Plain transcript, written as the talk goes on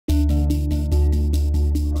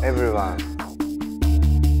everyone.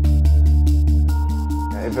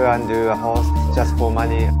 Everyone do a host just for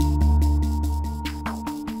money.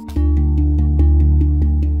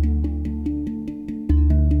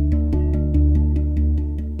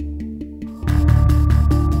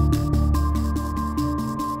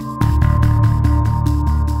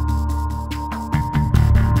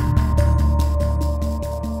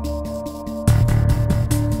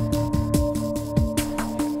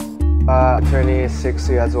 I'm 26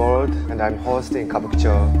 years old and I'm hosting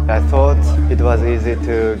Kabukicho. I thought it was easy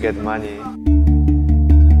to get money.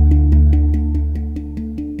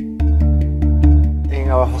 In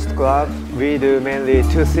our host club, we do mainly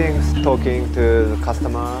two things: talking to the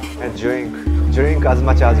customer and drink. Drink as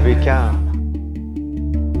much as we can.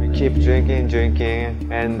 We keep drinking,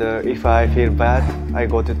 and if I feel bad, I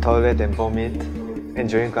go to toilet and vomit and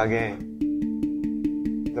drink again.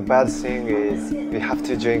 The bad thing is we have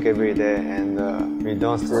to drink every day and we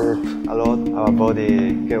don't sleep a lot, our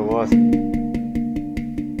body gets worse. In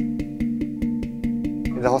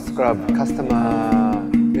the host club, customer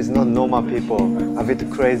is not normal people, a bit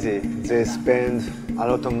crazy. They spend a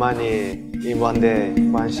lot of money in one day.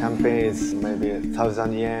 One champagne is maybe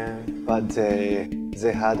 1,000 yen, but they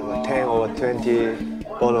had 10 or 20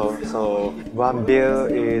 bottles, so one bill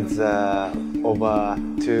is over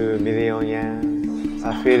 2 million yen.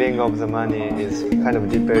 A feeling of the money is kind of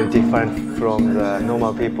very different from the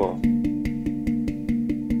normal people.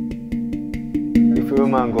 If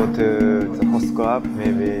women go to the host club,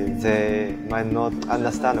 maybe they might not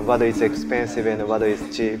understand what is expensive and what is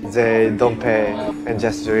cheap. They don't pay and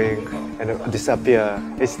just drink and disappear.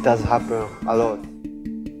 It does happen a lot.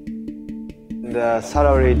 The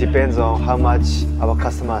salary depends on how much our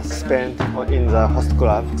customers spend in the host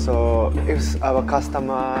club. So if our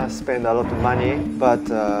customers spend a lot of money, but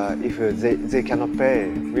if they cannot pay,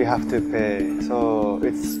 we have to pay. So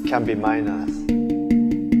it can be minus.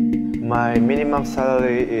 My minimum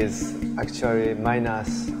salary is actually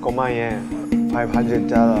minus 5万円,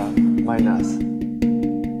 $500 minus.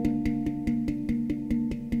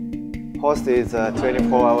 Host is a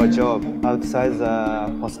 24-hour job. Outside the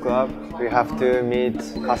host club, we have to meet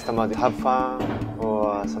customers, have fun,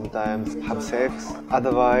 or sometimes have sex.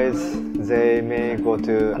 Otherwise, they may go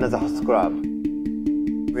to another host club.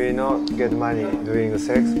 We not get money doing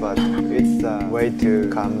sex, but it's a way to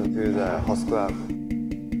come to the host club.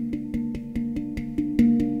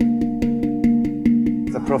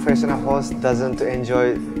 The professional host doesn't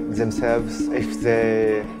enjoy themselves if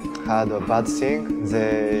they had a bad thing.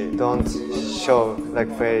 They don't show like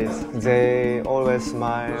face. They always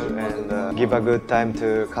smile and give a good time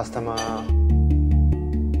to customer.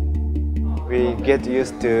 We get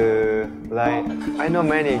used to lying. I know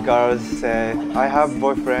many girls say, I have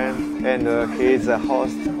boyfriend and he is a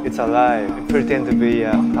host. It's a lie. They pretend to be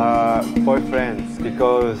her boyfriend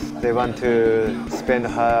because they want to spend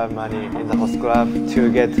her money in the host club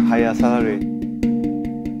to get higher salary.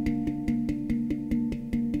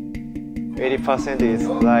 80% is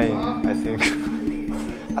lying, I think.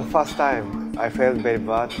 At first time, I felt very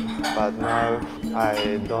bad, but now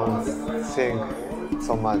I don't think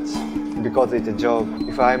so much because it's a job.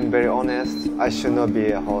 If I'm very honest, I should not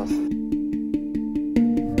be a host.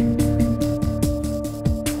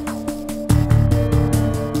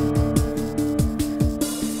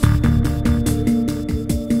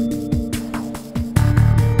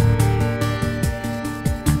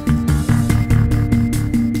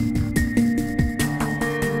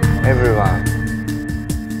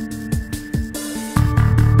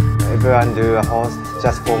 Everyone do a host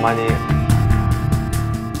just for money.